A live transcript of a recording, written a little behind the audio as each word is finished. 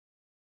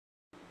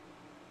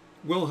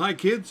Well, hi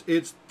kids,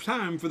 it's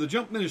time for the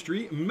Jump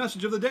Ministry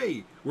message of the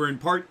day. We're in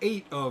part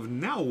 8 of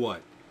Now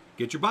What?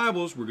 Get your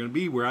Bibles, we're going to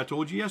be where I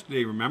told you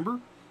yesterday, remember?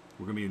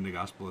 We're going to be in the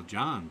Gospel of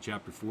John,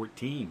 chapter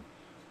 14.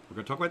 We're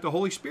going to talk about the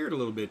Holy Spirit a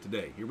little bit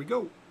today. Here we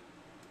go.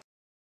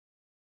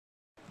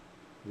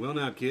 Well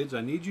now kids,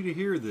 I need you to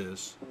hear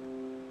this.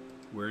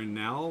 We're in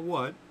Now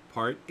What?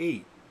 Part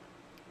 8.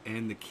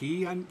 And the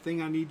key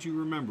thing I need you to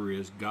remember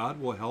is God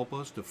will help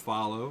us to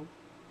follow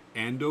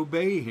and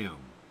obey Him.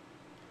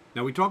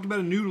 Now, we talked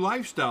about a new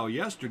lifestyle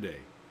yesterday.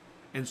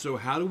 And so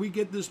how do we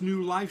get this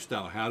new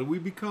lifestyle? How do we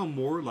become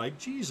more like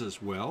Jesus?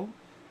 Well,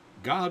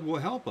 God will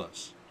help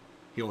us.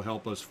 He'll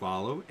help us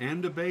follow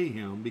and obey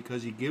Him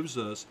because He gives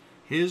us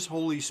His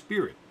Holy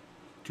Spirit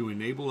to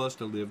enable us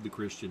to live the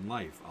Christian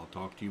life. I'll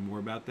talk to you more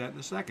about that in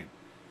a second.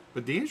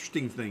 But the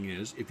interesting thing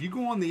is, if you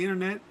go on the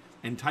internet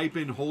and type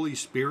in Holy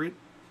Spirit,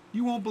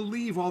 you won't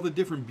believe all the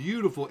different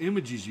beautiful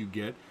images you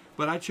get.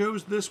 But I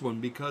chose this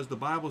one because the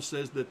Bible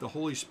says that the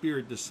Holy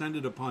Spirit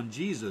descended upon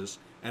Jesus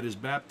at His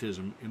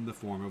baptism in the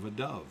form of a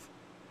dove.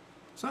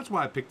 So that's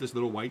why I picked this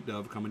little white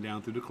dove coming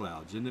down through the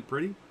clouds. Isn't it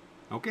pretty?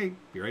 Okay,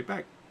 be right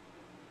back.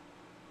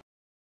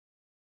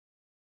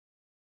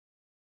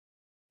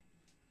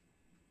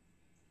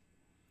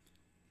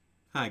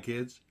 Hi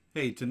kids.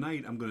 Hey,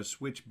 tonight I'm going to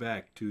switch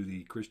back to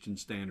the Christian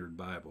Standard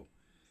Bible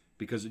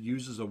because it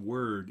uses a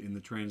word in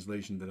the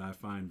translation that I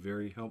find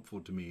very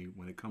helpful to me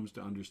when it comes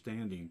to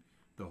understanding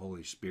the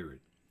Holy Spirit.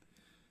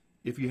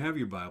 If you have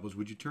your Bibles,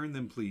 would you turn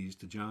them please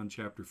to John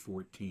chapter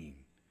 14.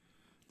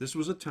 This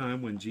was a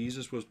time when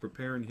Jesus was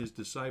preparing His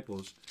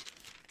disciples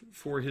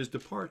for His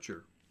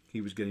departure. He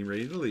was getting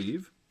ready to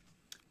leave,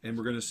 and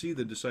we're going to see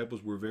the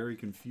disciples were very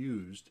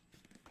confused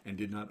and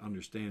did not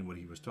understand what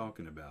He was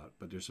talking about.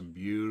 But there's some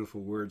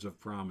beautiful words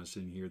of promise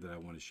in here that I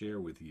want to share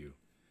with you.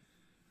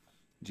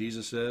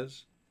 Jesus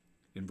says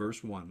in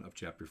verse 1 of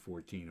chapter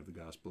 14 of the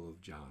Gospel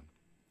of John,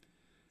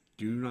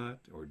 "Do not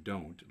or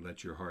don't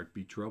let your heart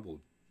be troubled.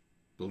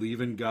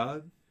 Believe in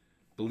God,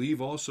 believe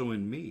also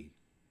in me.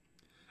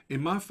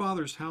 In my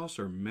Father's house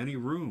are many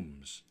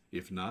rooms.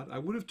 If not, I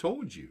would have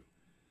told you.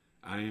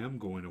 I am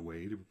going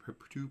away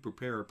to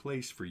prepare a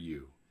place for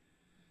you.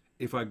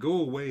 If I go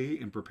away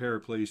and prepare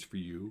a place for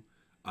you,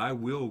 I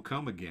will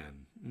come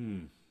again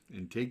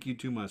and take you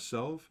to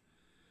myself,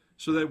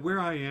 so that where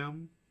I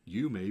am,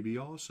 you may be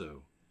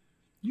also.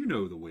 You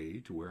know the way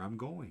to where I'm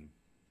going."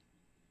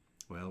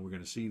 Well, we're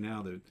going to see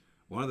now that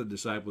one of the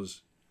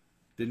disciples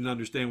didn't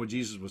understand what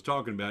Jesus was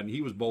talking about, and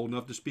he was bold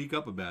enough to speak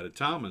up about it.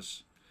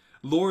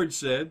 Lord,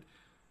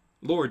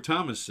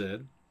 Thomas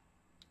said,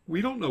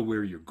 "We don't know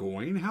where you're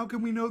going. How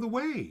can we know the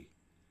way?"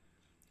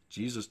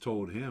 Jesus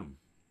told him,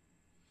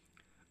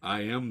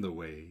 "I am the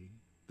way,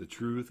 the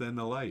truth, and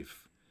the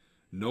life.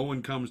 No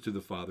one comes to the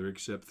Father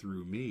except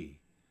through me.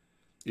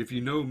 If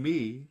you know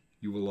me,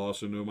 you will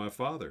also know my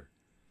Father.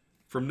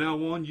 From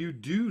now on, you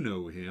do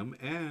know Him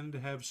and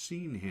have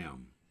seen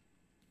Him."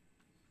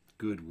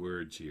 Good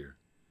words here.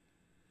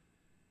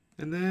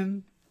 And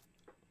then,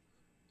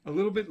 a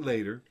little bit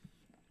later,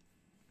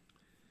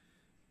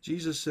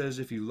 Jesus says,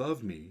 "If you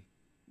love me,"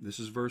 this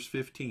is verse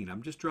 15.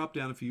 I'm just dropped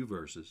down a few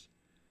verses.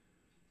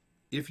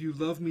 "If you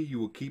love me, you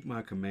will keep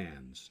my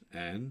commands,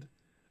 and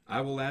I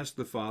will ask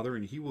the Father,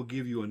 and He will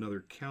give you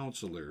another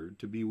counselor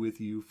to be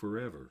with you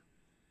forever.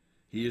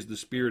 He is the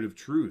Spirit of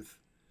truth.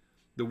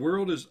 The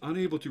world is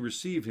unable to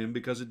receive Him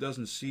because it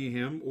doesn't see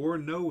Him or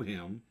know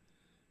Him,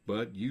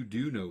 but you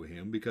do know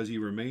Him because He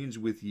remains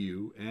with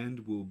you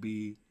and will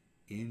be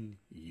in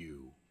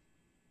you."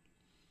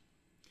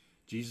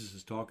 Jesus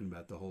is talking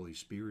about the Holy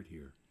Spirit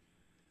here.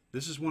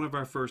 This is one of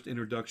our first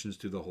introductions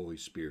to the Holy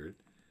Spirit.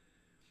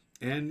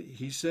 And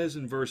He says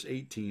in verse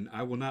 18,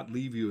 "I will not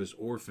leave you as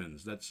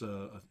orphans." That's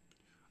a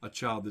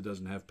child that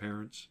doesn't have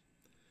parents.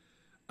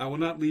 "I will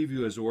not leave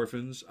you as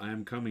orphans. I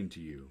am coming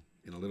to you.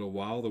 In a little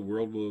while the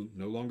world will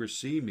no longer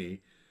see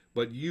me,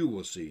 but you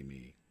will see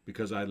me.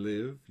 Because I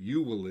live,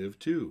 you will live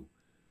too.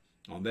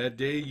 On that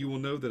day you will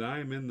know that I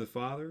am in the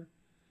Father,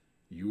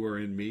 you are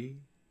in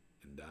me,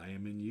 and I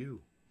am in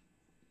you.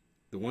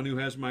 The one who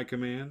has my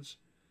commands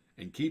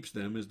and keeps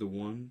them is the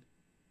one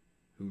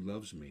who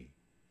loves me.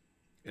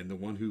 And the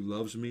one who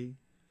loves me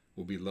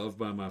will be loved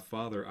by my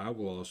Father. I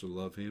will also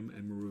love him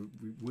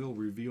and will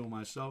reveal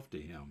myself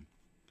to him."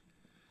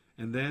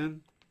 And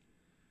then,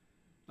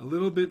 a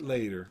little bit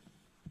later,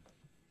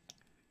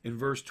 in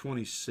verse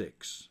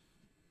 26,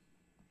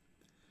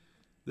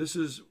 this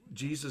is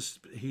Jesus.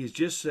 He has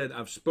just said,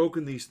 "I've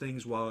spoken these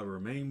things while I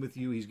remain with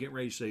you." He's getting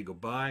ready to say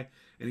goodbye,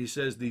 and he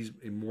says these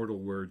immortal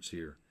words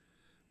here.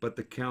 "But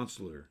the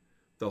Counselor,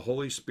 the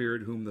Holy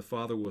Spirit, whom the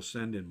Father will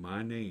send in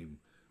my name,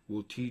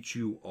 will teach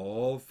you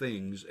all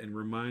things and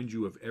remind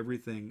you of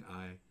everything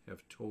I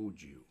have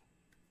told you."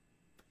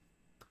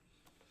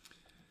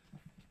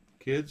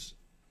 Kids,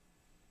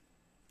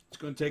 it's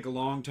going to take a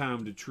long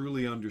time to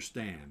truly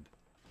understand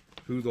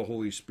who the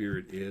Holy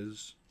Spirit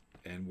is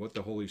and what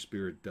the Holy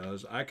Spirit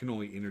does. I can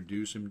only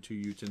introduce Him to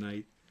you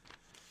tonight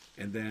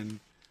and then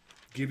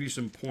give you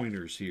some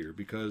pointers here,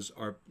 because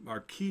our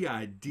key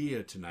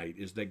idea tonight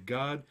is that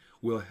God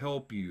will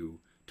help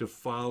you to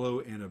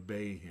follow and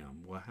obey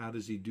him. Well, how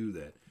does he do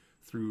that?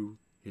 Through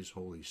his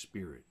Holy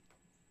Spirit.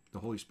 The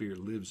Holy Spirit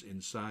lives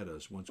inside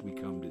us once we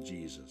come to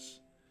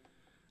Jesus.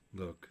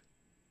 Look,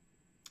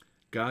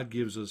 God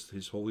gives us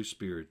his Holy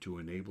Spirit to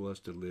enable us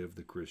to live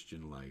the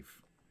Christian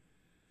life.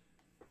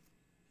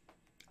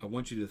 I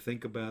want you to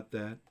think about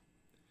that.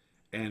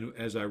 And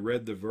as I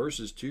read the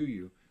verses to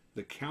you,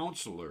 a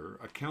counselor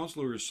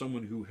is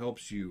someone who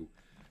helps you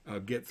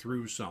get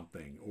through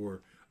something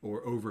or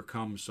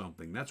overcome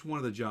something. That's one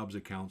of the jobs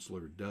a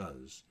counselor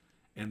does.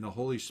 And the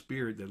Holy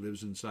Spirit that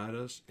lives inside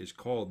us is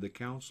called the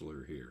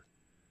counselor here.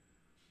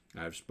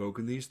 I've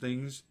spoken these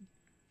things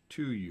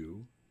to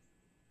you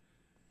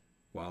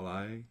while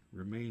I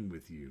remain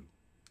with you.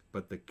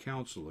 But the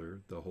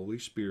counselor, the Holy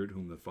Spirit,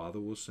 whom the Father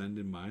will send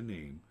in my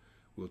name,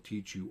 will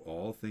teach you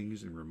all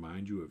things and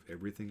remind you of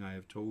everything I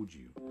have told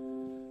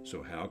you.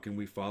 So how can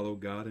we follow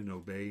God and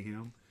obey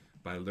him?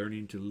 By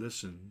learning to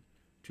listen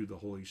to the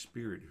Holy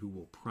Spirit, who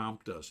will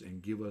prompt us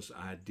and give us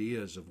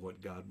ideas of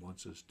what God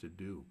wants us to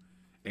do.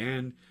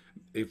 And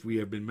if we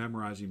have been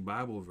memorizing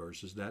Bible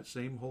verses, that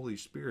same Holy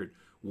Spirit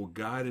will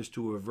guide us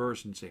to a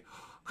verse and say,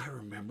 I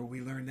remember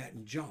we learned that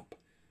in Jump.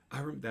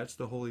 That's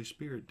the Holy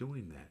Spirit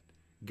doing that,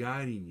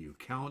 guiding you,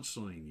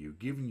 counseling you,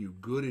 giving you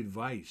good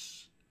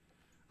advice.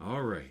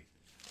 All right.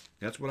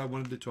 That's what I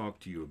wanted to talk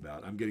to you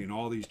about. I'm getting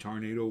all these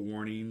tornado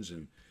warnings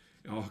and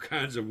all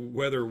kinds of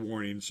weather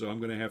warnings, so I'm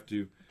going to have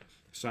to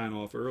sign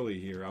off early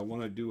here. I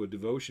want to do a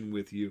devotion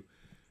with you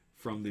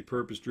from the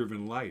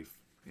Purpose-Driven Life,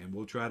 and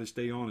we'll try to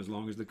stay on as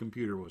long as the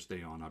computer will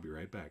stay on. I'll be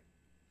right back.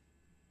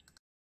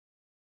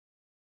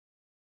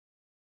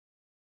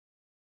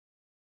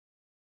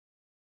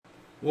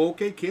 Well,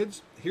 okay,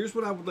 kids, here's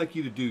what I would like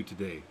you to do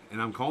today,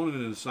 and I'm calling it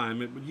an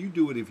assignment, but you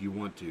do it if you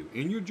want to.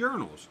 In your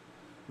journals,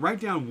 write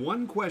down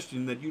one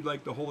question that you'd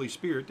like the Holy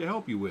Spirit to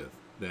help you with.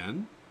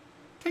 Then,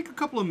 take a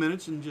couple of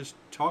minutes and just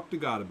talk to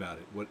God about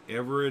it,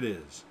 whatever it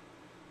is.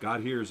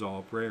 God hears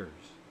all prayers.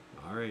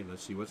 All right,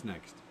 let's see what's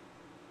next.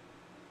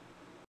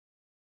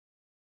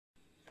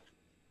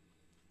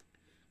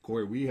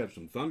 Corey, we have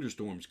some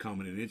thunderstorms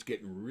coming, and it's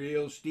getting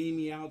real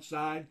steamy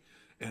outside,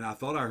 and I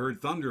thought I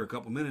heard thunder a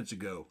couple minutes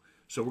ago.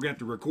 So we're going to have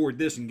to record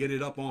this and get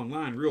it up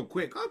online real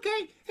quick.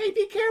 Okay. Hey,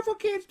 be careful,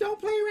 kids. Don't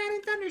play around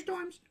in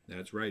thunderstorms.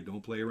 That's right.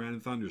 Don't play around in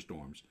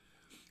thunderstorms.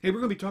 Hey, we're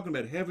going to be talking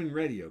about Heaven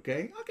Ready,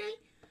 okay? Okay.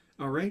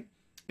 All right.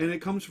 And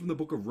it comes from the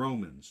book of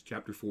Romans,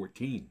 chapter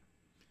 14.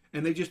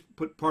 And they just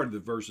put part of the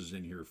verses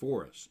in here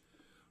for us.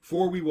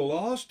 For we will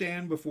all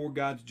stand before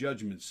God's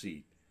judgment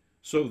seat.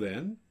 So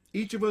then,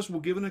 each of us will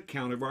give an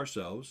account of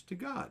ourselves to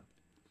God.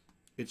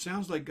 It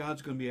sounds like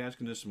God's going to be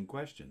asking us some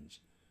questions.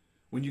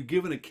 When you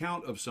give an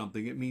account of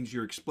something, it means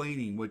you're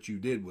explaining what you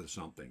did with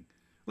something.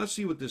 Let's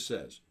see what this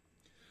says.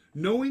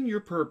 Knowing your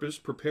purpose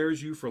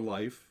prepares you for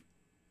life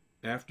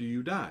after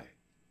you die.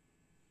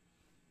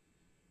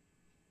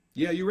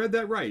 Yeah, you read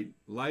that right.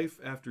 Life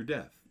after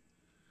death.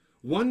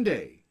 One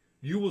day,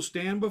 you will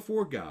stand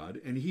before God,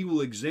 and he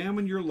will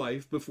examine your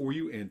life before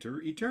you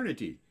enter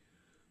eternity.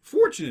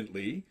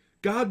 Fortunately,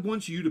 God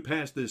wants you to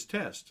pass this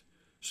test,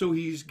 so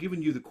he's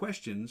given you the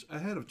questions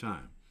ahead of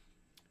time.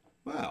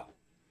 Wow.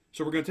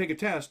 So we're going to take a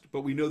test,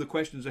 but we know the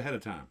questions ahead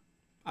of time.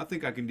 I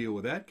think I can deal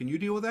with that. Can you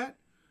deal with that?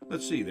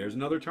 Let's see. There's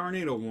another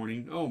tornado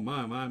warning. Oh,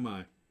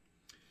 my.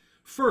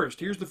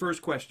 First, here's the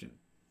first question.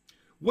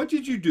 What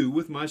did you do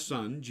with my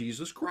son,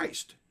 Jesus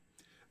Christ?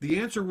 The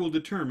answer will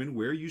determine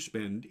where you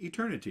spend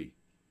eternity.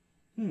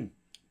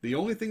 The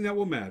only thing that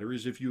will matter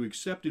is if you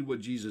accepted what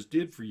Jesus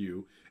did for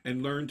you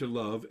and learned to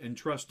love and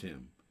trust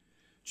him.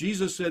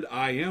 Jesus said,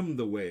 I am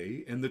the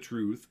way and the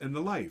truth and the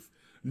life.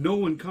 No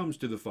one comes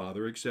to the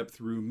Father except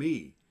through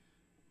me.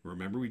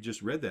 Remember, we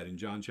just read that in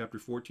John chapter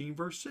 14,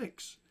 verse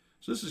 6.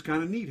 So this is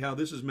kind of neat how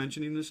this is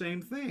mentioning the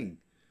same thing.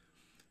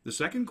 The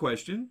second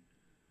question,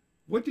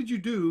 what did you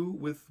do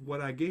with what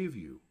I gave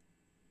you?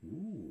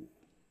 Ooh.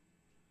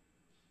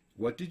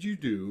 What did you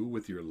do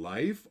with your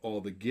life,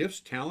 all the gifts,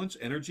 talents,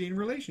 energy, and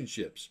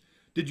relationships?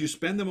 Did you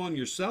spend them on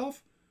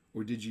yourself,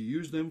 or did you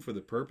use them for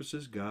the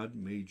purposes God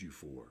made you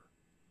for?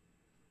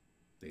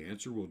 The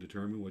answer will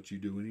determine what you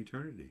do in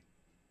eternity.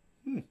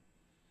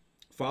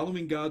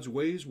 Following God's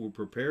ways will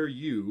prepare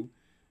you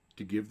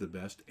to give the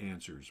best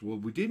answers. Well,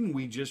 didn't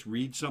we just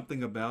read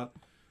something about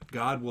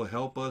God will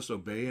help us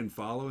obey and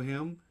follow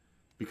him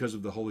because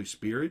of the Holy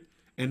Spirit?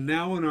 And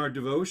now in our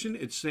devotion,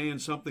 it's saying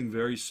something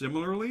very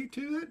similarly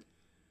to it.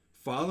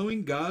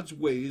 Following God's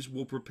ways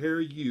will prepare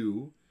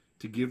you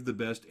to give the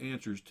best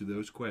answers to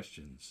those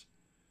questions.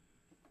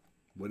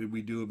 What did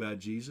we do about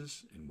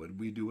Jesus? And what did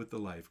we do with the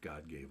life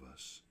God gave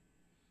us?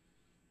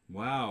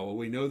 Wow, well,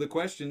 we know the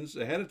questions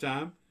ahead of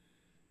time.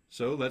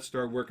 So let's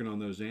start working on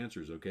those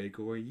answers, okay,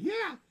 Corey?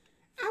 Yeah,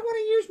 I want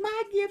to use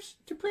my gifts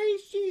to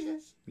praise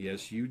Jesus.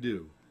 Yes, you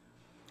do.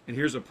 And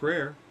here's a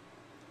prayer.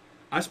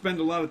 I spend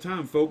a lot of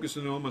time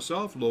focusing on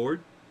myself,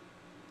 Lord.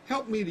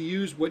 Help me to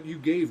use what you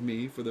gave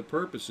me for the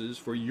purposes,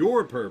 for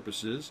your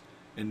purposes,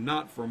 and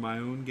not for my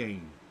own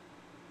gain.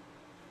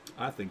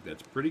 I think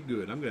that's pretty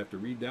good. I'm going to have to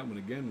read that one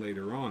again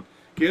later on.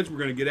 Kids, we're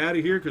going to get out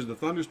of here because the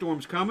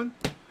thunderstorm's coming.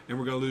 and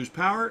we're going to lose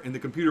power, and the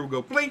computer will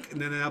go blink,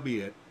 and then that'll be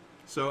it.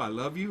 So I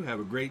love you. Have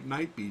a great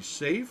night. Be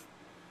safe,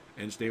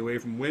 and stay away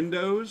from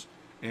windows.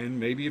 And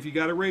maybe if you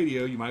got a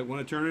radio, you might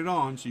want to turn it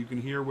on so you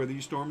can hear where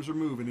these storms are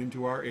moving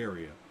into our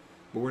area.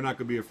 But we're not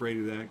going to be afraid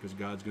of that because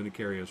God's going to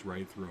carry us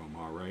right through them,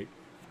 all right?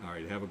 All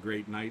right, have a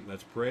great night.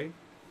 Let's pray.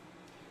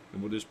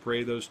 And we'll just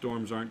pray those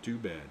storms aren't too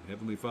bad.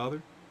 Heavenly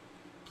Father,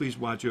 please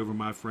watch over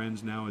my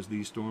friends now as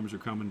these storms are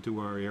coming to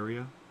our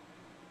area.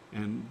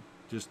 And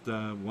just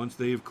once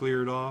they have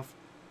cleared off,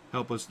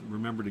 help us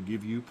remember to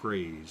give you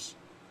praise.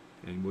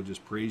 And we'll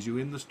just praise you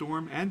in the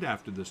storm and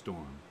after the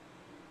storm.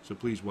 So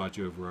please watch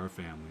over our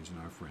families and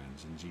our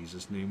friends. In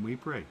Jesus' name we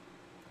pray.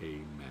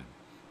 Amen.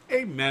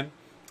 Amen.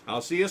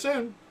 I'll see you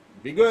soon.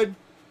 Be good.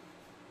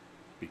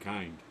 Be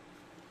kind.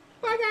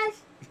 Bye,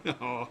 guys.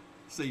 Oh,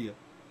 see ya.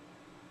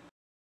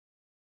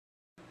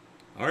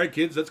 All right,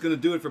 kids, that's going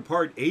to do it for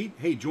part 8.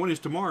 Hey, join us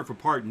tomorrow for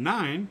part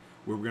 9,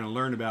 where we're going to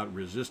learn about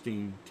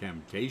resisting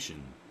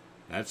temptation.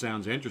 That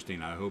sounds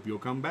interesting. I hope you'll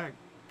come back.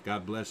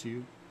 God bless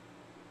you.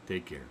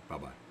 Take care.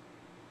 Bye-bye.